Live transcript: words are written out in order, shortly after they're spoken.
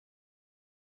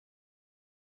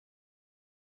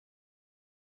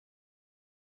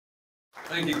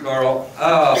Thank you, Carl.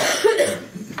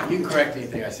 You can correct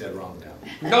anything I said wrong now.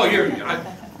 No, I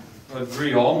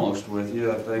agree almost with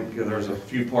you. I think there's a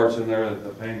few parts in there that the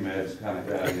pain meds kind of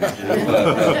got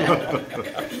into.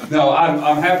 No,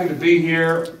 I'm happy to be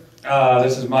here.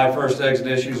 This is my first Exit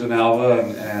Issues in Alva,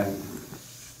 and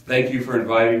thank you for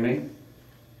inviting me.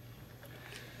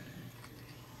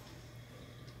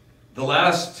 The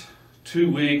last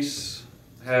 2 weeks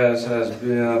has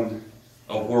been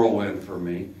a whirlwind for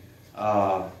me.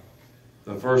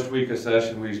 The first week of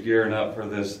session, we was gearing up for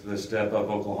this Step Up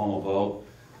Oklahoma vote.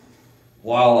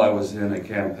 While I was in a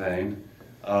campaign,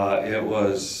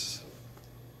 it's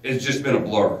just been a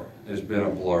blur. It's been a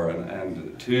blur,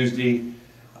 and Tuesday,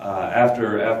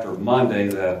 after Monday,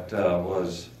 that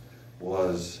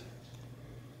was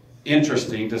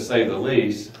interesting to say the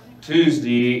least.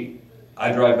 Tuesday,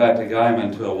 I drive back to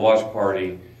Guyman to a watch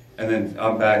party, and then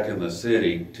I'm back in the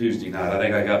city Tuesday night. I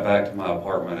think I got back to my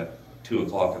apartment at 2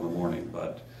 o'clock in the morning,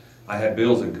 but I had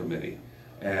bills in committee.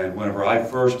 And whenever I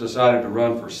first decided to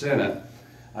run for Senate,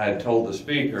 I had told the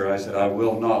speaker, I said, I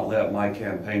will not let my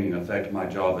campaigning affect my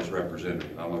job as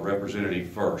representative. I'm a representative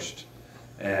first,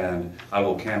 and I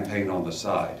will campaign on the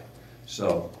side.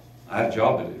 So I had a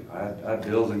job to do. I had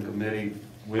bills in committee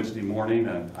Wednesday morning,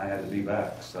 and I had to be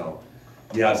back. So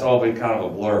yeah, it's all been kind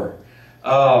of a blur.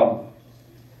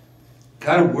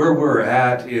 Kind of where we're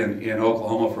at in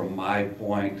Oklahoma from my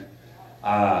point,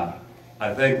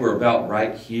 I think we're about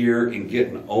right here in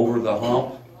getting over the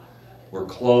hump. We're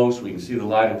close. We can see the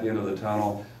light at the end of the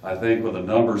tunnel. I think when the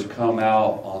numbers come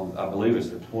out on, I believe it's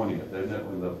the 20th, isn't it,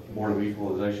 when the Board of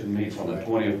Equalization meets on the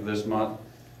 20th of this month,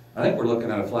 I think we're looking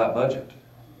at a flat budget.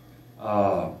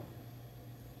 Our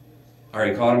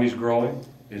economy's growing.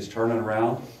 It's turning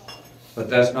around. But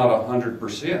that's not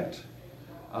 100%.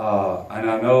 And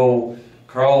I know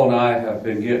Carl and I have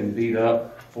been getting beat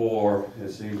up for,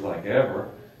 it seems like ever,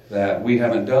 that we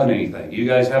haven't done anything. You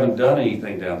guys haven't done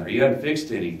anything down there. You haven't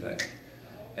fixed anything.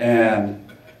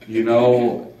 And, you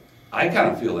know, I kind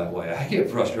of feel that way. I get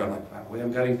frustrated. I'm like, we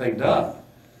haven't got anything done.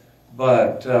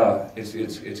 But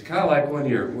it's kind of like when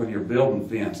you're building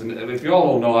fence. And if you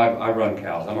all don't know, I run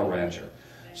cows. I'm a rancher.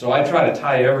 So I try to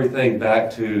tie everything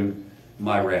back to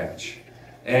my ranch.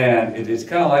 And it's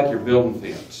kind of like you're building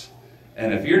fence.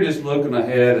 And if you're just looking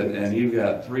ahead and you've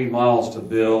got 3 miles to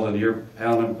build and you're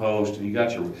pounding post and you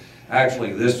got your,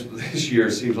 actually this year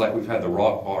it seems like we've had the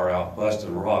rock bar out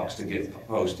busting rocks to get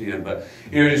post in, but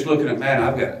you're just looking at, man,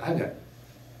 I've got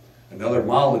another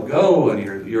mile to go,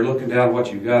 and you're looking down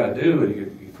what you've got to do, and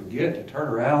you forget to turn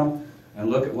around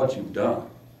and look at what you've done.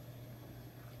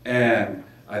 And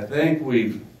I think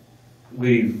we've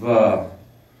are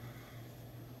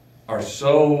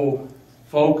so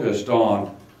focused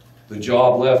on the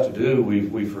job left to do,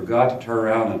 we forgot to turn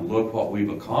around and look what we've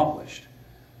accomplished.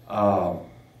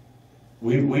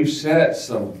 We've set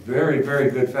some very,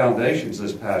 very good foundations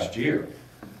this past year.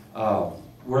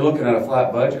 We're looking at a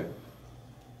flat budget.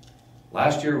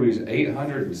 Last year we was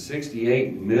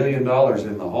 $868 million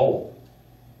in the hole.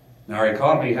 Now our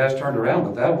economy has turned around,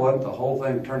 but that wasn't the whole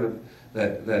thing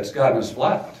that's gotten us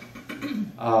flat.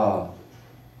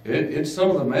 It's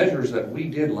some of the measures that we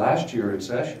did last year in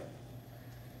session.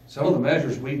 Some of the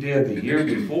measures we did the year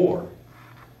before,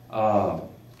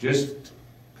 just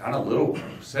kind of little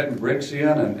setting bricks in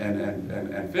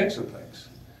and fixing things.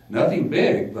 Nothing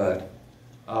big, but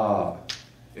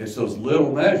it's those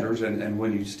little measures, and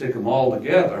when you stick them all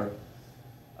together,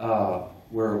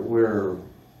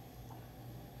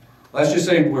 let's just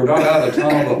say we're not out of the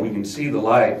tunnel, but we can see the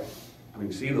light. We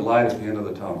can see the light at the end of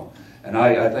the tunnel. And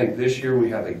I think this year we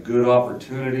have a good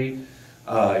opportunity,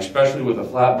 especially with a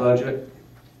flat budget.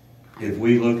 If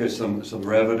we look at some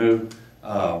revenue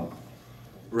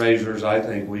raisers, I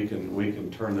think we can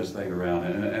turn this thing around,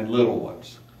 and little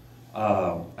ones.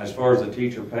 As far as the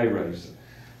teacher pay raise,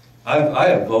 I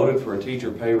have voted for a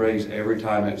teacher pay raise every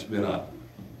time it's been up.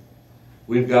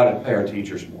 We've got to pay our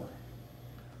teachers more,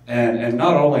 and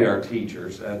not only our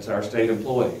teachers, that's our state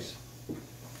employees,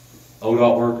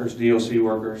 ODOT workers, DOC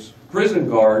workers, prison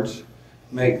guards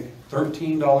make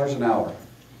 $13 an hour.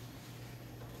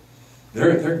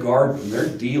 They're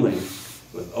dealing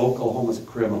with Oklahoma's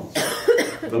criminals,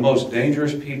 the most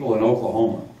dangerous people in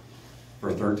Oklahoma,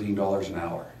 for $13 an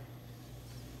hour.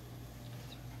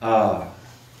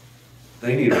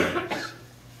 They need a raise.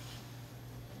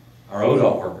 Our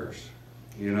ODOT workers,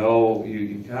 you know,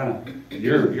 you kind of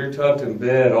you're tucked in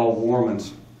bed, all warm and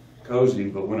cozy,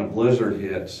 but when a blizzard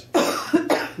hits,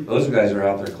 those guys are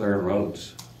out there clearing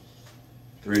roads.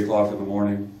 3 o'clock in the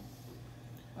morning.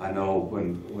 I know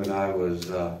when I was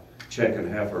checking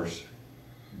heifers,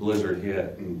 blizzard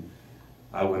hit, and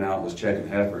I went out and was checking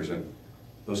heifers, and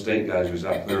Those state guys who's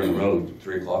out clearing the road at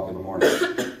 3 o'clock in the morning,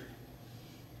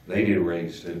 they need a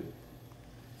raise too.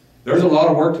 There's a lot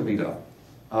of work to be done.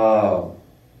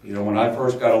 You know, when I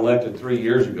first got elected 3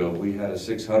 years ago, we had a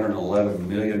 $611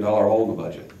 million hole in the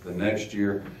budget. The next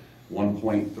year,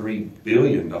 $1.3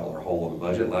 billion hole in the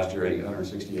budget. Last year,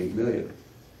 $868 million.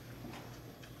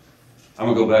 I'm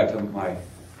gonna go back to my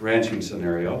ranching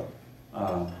scenario.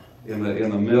 In the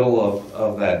middle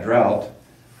of that drought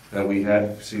that we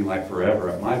had, seemed like forever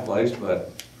at my place,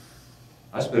 but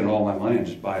I spent all my money on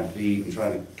just buying feed and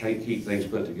trying to keep things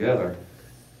put together.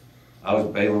 I was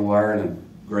baling wiring and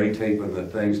gray taping the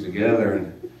things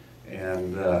together,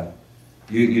 and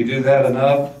you do that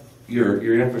enough,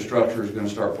 your infrastructure is going to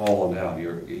start falling down.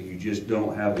 You just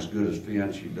don't have as good as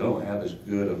fence, you don't have as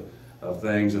good of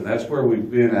things, and that's where we've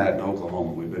been at in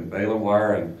Oklahoma. We've been baling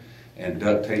wire and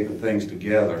duct taping things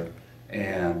together,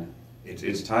 and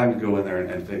it's time to go in there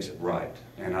and fix it right.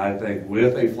 And I think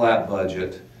with a flat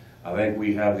budget, I think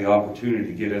we have the opportunity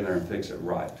to get in there and fix it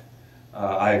right.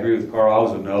 I agree with Carl. I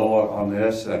was a no on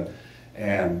this,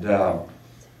 and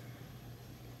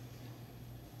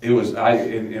it was,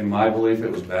 in my belief,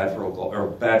 it was bad for Oklahoma, or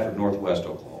bad for Northwest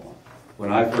Oklahoma.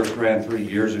 When I first ran 3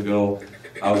 years ago,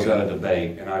 I was at a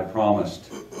debate, and I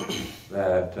promised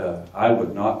that I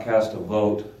would not cast a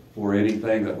vote for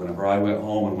anything that whenever I went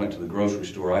home and went to the grocery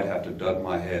store, I'd have to duck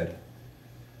my head.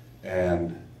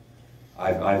 And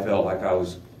I felt like I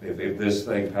was, if this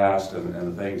thing passed and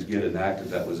the things get enacted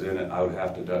that was in it, I would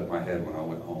have to duck my head when I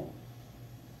went home.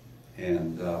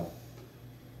 And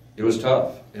it was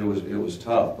tough. It was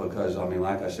tough because, I mean,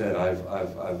 like I said,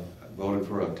 I've voted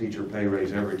for a teacher pay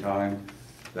raise every time.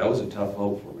 That was a tough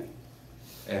vote for me.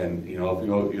 And you know,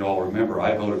 if you all remember,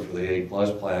 I voted for the A+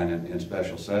 plan in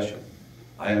special session.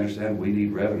 I understand we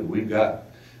need revenue. We've got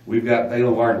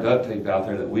baling wire and duct tape out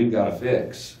there that we've got to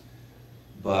fix.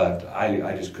 But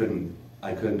I just couldn't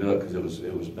do it because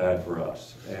it was bad for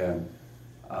us. And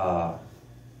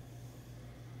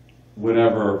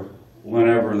whenever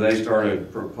they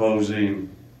started proposing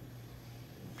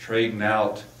trading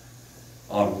out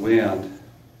on wind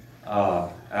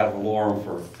ad valorem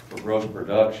for gross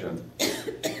production,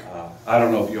 I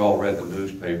don't know if you all read the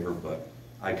newspaper, but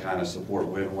I kind of support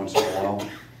wind once in a while.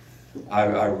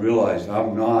 I realized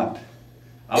I'm not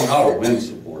a wind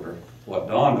supporter. What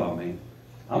dawned on me,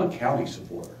 I'm a county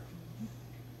supporter.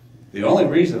 The only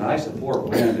reason I support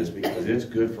wind is because it's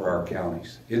good for our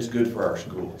counties. It's good for our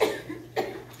schools.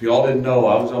 If you all didn't know,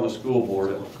 I was on the school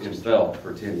board in Felt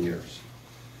for 10 years.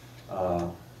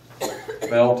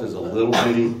 Felt is a little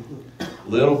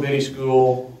bitty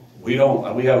school. We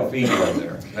have a feed yard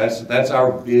there. That's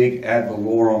our big ad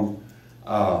valorem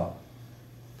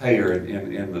payer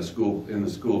in the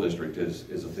school district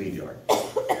is a feed yard.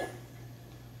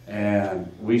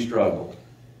 And we struggled.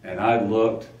 And I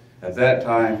looked, at that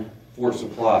time, Fort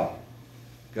Supply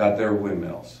got their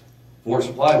windmills. Fort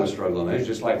Supply was struggling. It was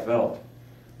just like Felt.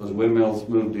 Those windmills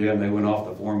moved in, they went off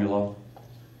the formula.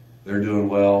 They're doing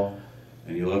well.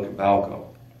 And you look at Balco.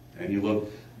 And you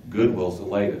look, Goodwill's the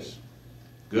latest.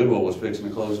 Goodwill was fixing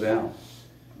to close down.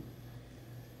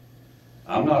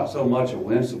 I'm not so much a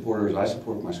wind supporter as I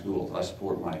support my schools. I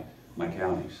support my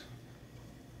counties.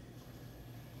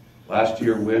 Last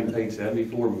year, wind paid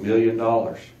 $74 million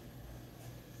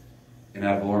in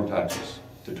ad valorem taxes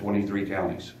to 23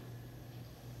 counties,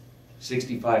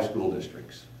 65 school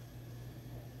districts.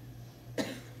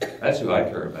 That's who I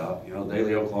care about. You know,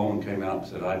 Daily Oklahoman came out and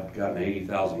said I'd gotten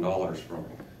 $80,000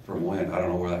 from wind. I don't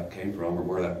know where that came from or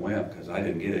where that went, because I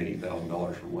didn't get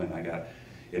 $80,000 from wind. I got,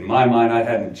 in my mind, I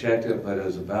hadn't checked it, but it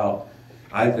was about,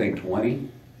 I think, 20,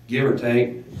 give or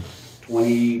take,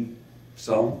 20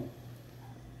 some.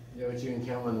 Yeah, but you can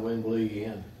count when the wind blew you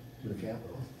in to the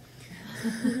Capitol.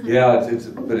 Yeah,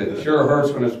 but it sure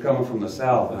hurts when it's coming from the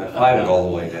south and I fight it all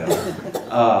the way down.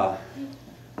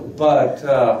 But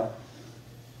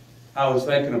I was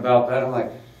thinking about that. I'm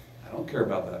like, I don't care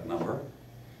about that number.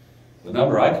 The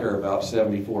number I care about is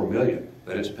 $74 million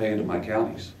that it's paying to my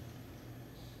counties.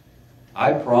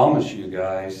 I promise you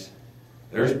guys,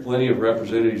 there's plenty of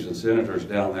representatives and senators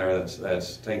down there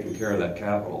that's taking care of that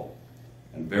Capitol,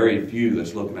 and very few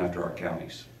that's looking after our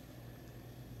counties.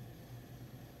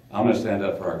 I'm going to stand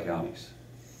up for our counties.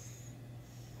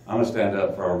 I'm going to stand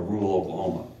up for our rural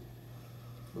Oklahoma,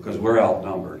 because we're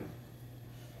outnumbered,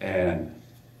 and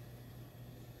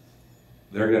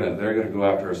they're gonna go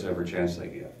after us every chance they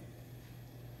get.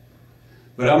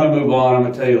 But I'm going to move on. I'm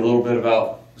going to tell you a little bit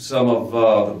about some of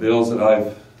the bills that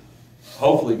I've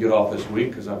hopefully get off this week,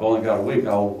 because I've only got a week.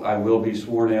 I will be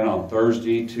sworn in on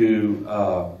Thursday to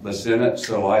the Senate,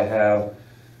 so I have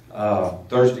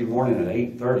Thursday morning at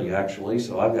 8:30 actually,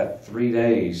 so I've got 3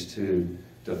 days to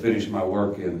finish my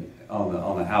work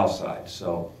on the House side.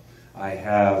 So I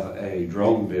have a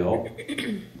drone bill,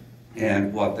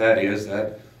 and what that is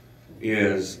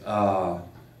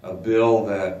a bill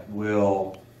that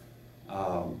will,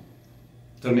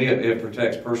 to me, it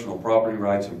protects personal property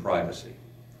rights and privacy.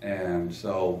 And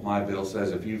so my bill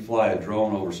says if you fly a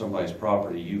drone over somebody's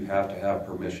property, you have to have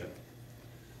permission.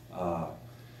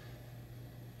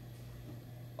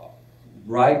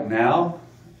 Right now,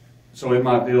 so in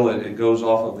my bill, it goes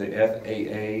off of the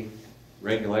FAA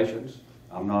regulations.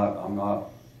 I'm not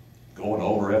going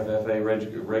over FFA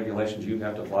regulations. You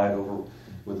have to fly it over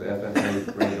with the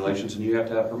FFA regulations, and you have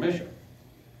to have permission.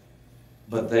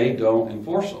 But they don't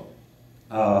enforce them.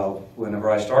 Whenever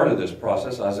I started this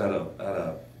process, I was at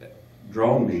a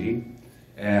drone meeting,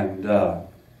 and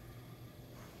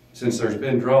since there's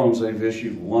been drones, they've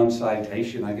issued one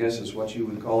citation, I guess is what you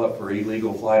would call it, for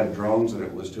illegal flight of drones, and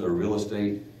it was to a real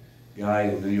estate guy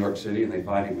in New York City, and they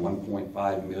fined him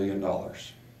 $1.5 million.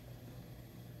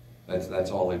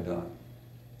 That's all they've done.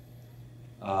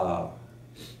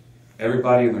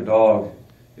 Everybody and their dog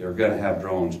are going to have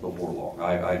drones before long.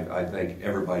 I think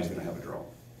everybody's going to have a drone.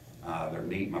 They're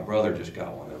neat. My brother just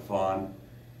got one. They're fun.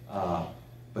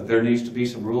 But there needs to be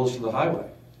some rules to the highway.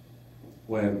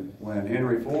 When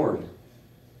Henry Ford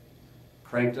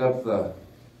cranked up the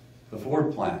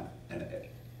Ford plant and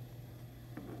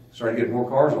started getting more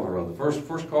cars on the road, the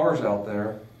first cars out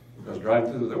there, I was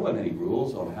driving through, there wasn't any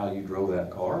rules on how you drove that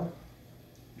car.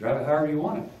 Drive it however you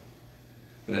wanted.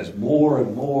 But as more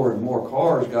and more and more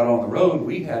cars got on the road,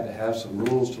 we had to have some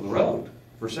rules to the road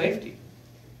for safety.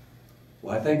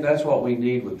 Well, I think that's what we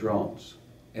need with drones.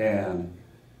 And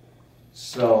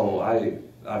so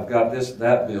I've got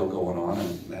that bill going on,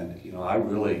 and you know, I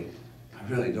really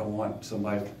don't want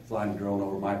somebody flying a drone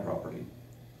over my property.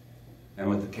 And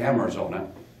with the cameras on it,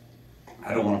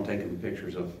 I don't want them taking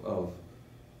pictures of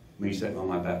me sitting on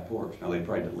my back porch. Now, they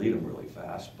probably delete them really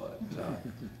fast, but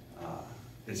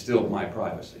it's still my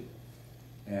privacy.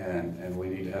 And we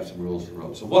need to have some rules to the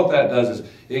road. So what that does is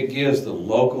it gives the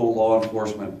local law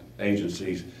enforcement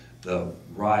agencies the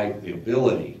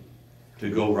ability to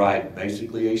go write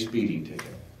basically a speeding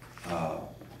ticket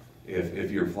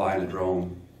if you're flying a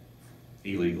drone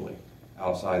illegally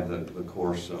outside the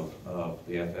course of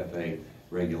the FFA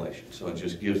regulation. So it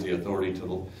just gives the authority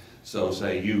to, so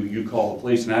say you call the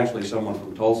police, and actually someone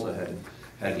from Tulsa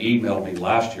had emailed me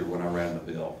last year when I ran the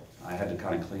bill. I had to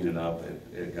kind of clean it up.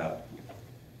 It got,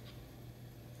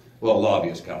 well, a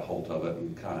lobbyist got a hold of it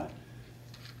and kind of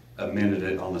amended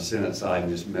it on the Senate side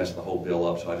and just messed the whole bill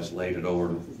up, so I just laid it over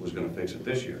and was going to fix it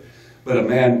this year. But a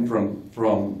man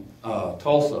from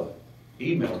Tulsa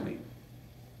emailed me.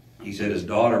 He said his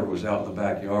daughter was out in the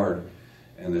backyard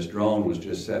and this drone was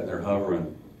just sitting there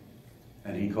hovering,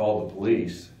 and he called the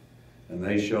police, and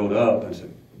they showed up and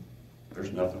said,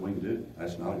 there's nothing we can do.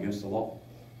 That's not against the law.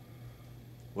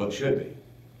 Well, it should be.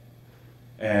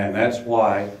 And that's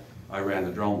why I ran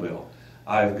the drone bill.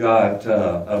 I've got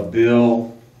a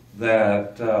bill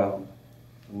that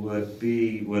would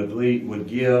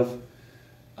give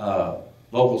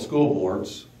local school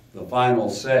boards the final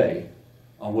say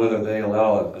on whether they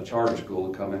allow a charter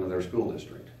school to come into their school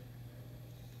district.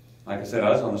 Like I said, I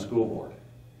was on the school board.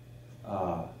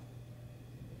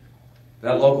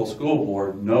 That local school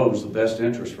board knows the best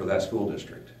interest for that school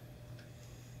district.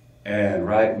 And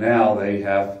right now they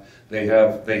have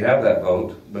that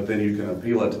vote, but then you can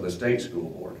appeal it to the state school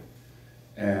board.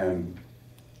 And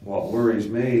what worries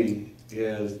me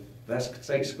is that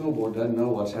state school board doesn't know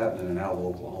what's happening in Alva,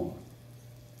 Oklahoma.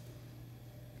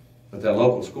 But that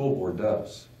local school board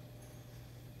does.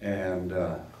 And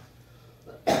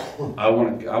I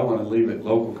want to leave it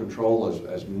local control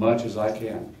as much as I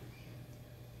can,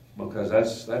 because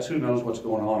that's who knows what's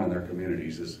going on in their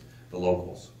communities, is the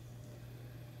locals.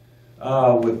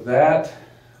 With that,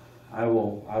 I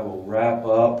will wrap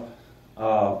up.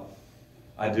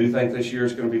 I do think this year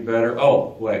is going to be better.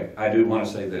 Oh, wait, I do want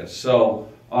to say this. So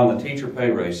on the teacher pay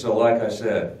raise, so like I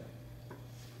said,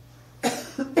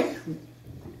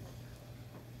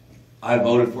 I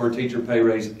voted for a teacher pay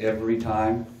raise every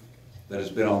time that it's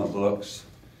been on the books,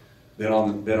 been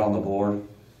on the board.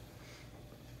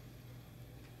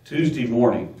 Tuesday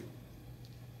morning,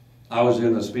 I was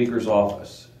in the speaker's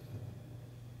office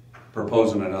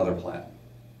proposing another plan.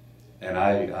 And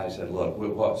I said,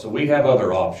 look, so we have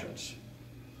other options.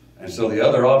 And so the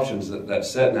other options that's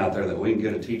sitting out there that we can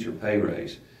get a teacher pay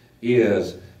raise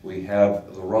is we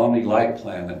have the Romney Light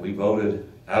plan that we voted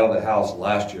out of the House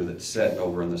last year that's sitting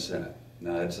over in the Senate.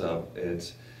 Now it's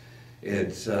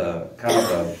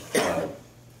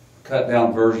kind cut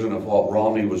down version of what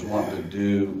Romney was wanting to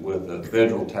do with the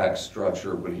federal tax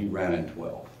structure when he ran in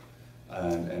 12.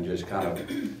 And just kind of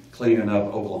cleaning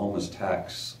up Oklahoma's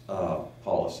tax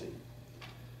policy.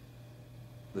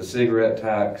 The cigarette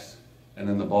tax, and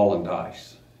then the ball and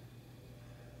dice.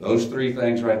 Those three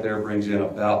things right there brings in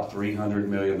about $300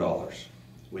 million.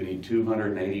 We need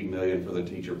 $280 million for the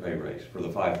teacher pay raise, for the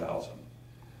 5,000.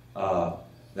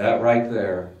 That right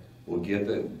there will get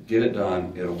it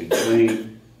done. It'll be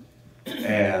clean,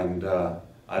 and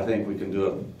I think we can do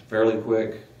it fairly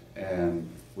quick, and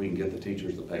we can get the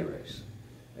teachers the pay raise.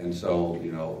 And so,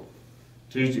 you know,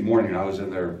 Tuesday morning I was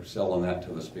in there selling that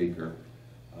to the speaker.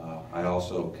 I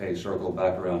also circled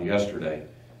back around yesterday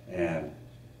and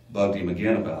bugged him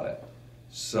again about it.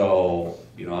 So,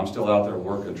 you know, I'm still out there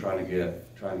working, trying to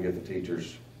get the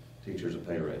teachers a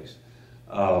pay raise.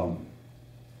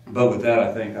 But with that,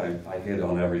 I think I hit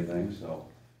on everything. So